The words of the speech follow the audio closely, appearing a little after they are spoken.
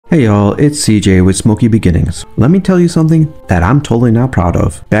Hey y'all, it's CJ with Smoky Beginnings. Let me tell you something that I'm totally not proud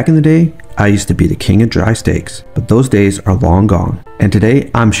of. Back in the day, I used to be the king of dry steaks, but those days are long gone. And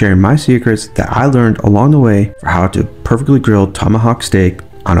today, I'm sharing my secrets that I learned along the way for how to perfectly grill tomahawk steak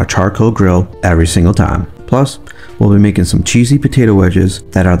on a charcoal grill every single time. Plus, we'll be making some cheesy potato wedges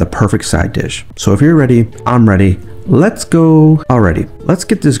that are the perfect side dish. So if you're ready, I'm ready. Let's go. Alrighty, let's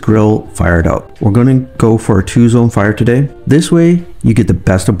get this grill fired up. We're gonna go for a 2-zone fire today. This way, you get the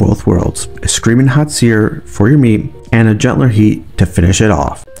best of both worlds. A screaming hot sear for your meat and a gentler heat to finish it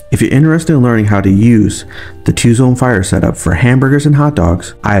off. If you're interested in learning how to use the 2-zone fire setup for hamburgers and hot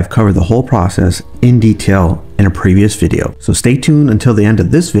dogs, I have covered the whole process in detail in a previous video. So stay tuned until the end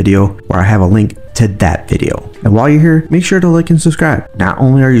of this video where I have a link to that video. And while you're here, make sure to like and subscribe. Not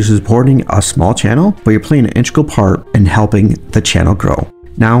only are you supporting a small channel, but you're playing an integral part in helping the channel grow.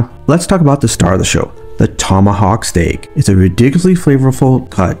 Now, let's talk about the star of the show. The tomahawk steak. It's a ridiculously flavorful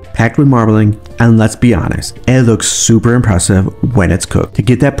cut packed with marbling, and let's be honest, it looks super impressive when it's cooked. To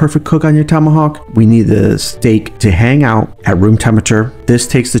get that perfect cook on your tomahawk, we need the steak to hang out at room temperature. This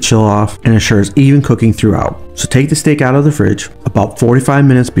takes the chill off and ensures even cooking throughout. So take the steak out of the fridge about 45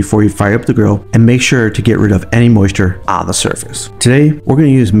 minutes before you fire up the grill and make sure to get rid of any moisture on the surface. Today, we're going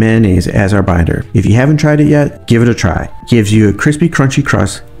to use mayonnaise as our binder. If you haven't tried it yet, give it a try. It gives you a crispy, crunchy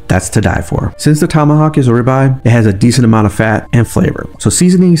crust that's to die for. Since the tomahawk is a ribeye, it has a decent amount of fat and flavor. So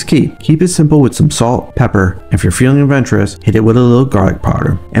seasoning is key. Keep it simple with some salt, pepper, and if you're feeling adventurous, hit it with a little garlic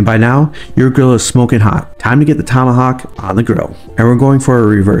powder. And by now, your grill is smoking hot. Time to get the tomahawk on the grill. And we're going for a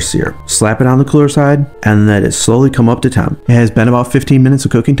reverse sear. Slap it on the cooler side and let it slowly come up to temp. It has been about 15 minutes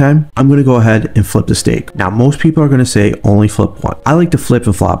of cooking time. I'm going to go ahead and flip the steak. Now, most people are going to say only flip one. I like to flip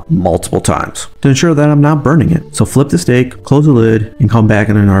and flop multiple times to ensure that I'm not burning it. So flip the steak, close the lid, and come back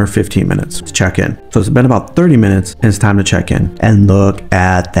in another 15 minutes to check in. So it's been about 30 minutes and it's time to check in. And look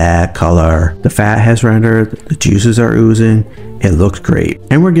at that color. The fat has rendered, the juices are oozing. It looks great.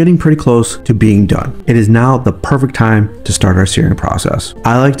 And we're getting pretty close to being done. It is now the perfect time to start our searing process.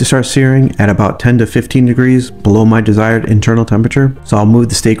 I like to start searing at about 10 to 15 degrees below my desired internal temperature. So I'll move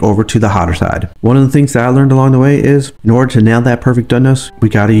the steak over to the hotter side. One of the things that I learned along the way is in order to nail that perfect doneness, we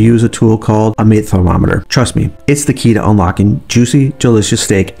got to use a tool called a meat thermometer. Trust me, it's the key to unlocking juicy, delicious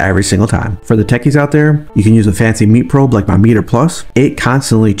steak every single time. For the techies out there, you can use a fancy meat probe like my Meter Plus. It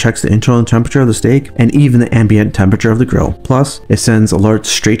constantly checks the internal temperature of the steak and even the ambient temperature of the grill. Plus, it sends alerts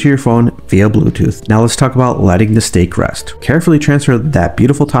straight to your phone via Bluetooth. Now let's talk about letting the steak rest. Carefully transfer that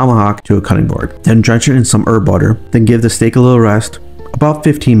beautiful tomahawk to a cutting board. Then drench it in some herb butter. Then give the steak a little rest, about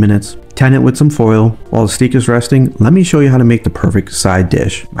 15 minutes. Tin it with some foil. While the steak is resting, let me show you how to make the perfect side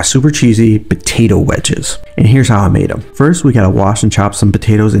dish. My super cheesy potato wedges. And here's how I made them. First, we gotta wash and chop some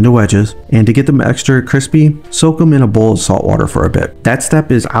potatoes into wedges. And to get them extra crispy, soak them in a bowl of salt water for a bit. That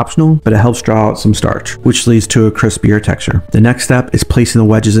step is optional, but it helps draw out some starch, which leads to a crispier texture. The next step is placing the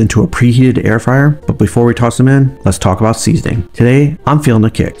wedges into a preheated air fryer. But before we toss them in, let's talk about seasoning. Today, I'm feeling a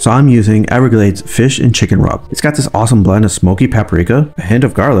kick, so I'm using Everglades fish and chicken rub. It's got this awesome blend of smoky paprika, a hint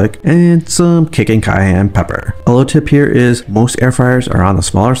of garlic, and some kicking cayenne pepper. A little tip here is most air fryers are on the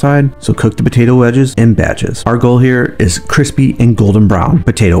smaller side, so cook the potato wedges in batches. Our goal here is crispy and golden brown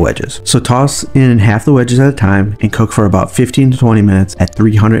potato wedges. So toss in half the wedges at a time and cook for about 15 to 20 minutes at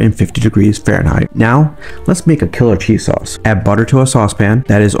 350 degrees Fahrenheit. Now, let's make a killer cheese sauce. Add butter to a saucepan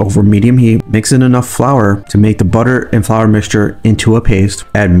that is over medium heat. Mix in enough flour to make the butter and flour mixture into a paste.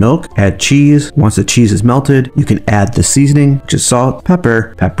 Add milk, add cheese. Once the cheese is melted, you can add the seasoning, which is salt,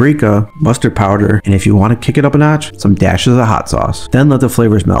 pepper, paprika, mustard powder, and if you want to kick it up a notch, some dashes of hot sauce. Then let the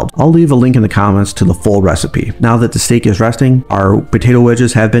flavors melt. I'll leave a link in the comments to the full recipe. Now that the steak is resting, our potato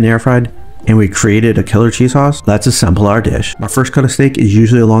wedges have been air fried, and we created a killer cheese sauce, let's assemble our dish. My first cut of steak is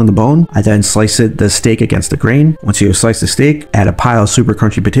usually along the bone. I then slice the steak against the grain. Once you slice the steak, add a pile of super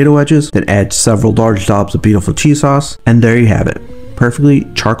crunchy potato wedges, then add several large dollops of beautiful cheese sauce, and there you have it. Perfectly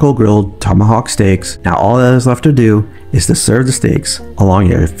charcoal grilled tomahawk steaks. Now all that is left to do is to serve the steaks along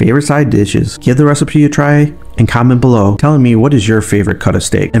your favorite side dishes. Give the recipe a try and comment below telling me what is your favorite cut of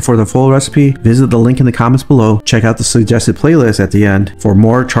steak. And for the full recipe, visit the link in the comments below. Check out the suggested playlist at the end for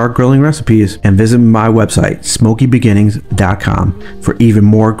more char grilling recipes, and visit my website smokybeginnings.com for even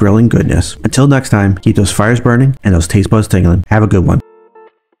more grilling goodness. Until next time, keep those fires burning and those taste buds tingling. Have a good one.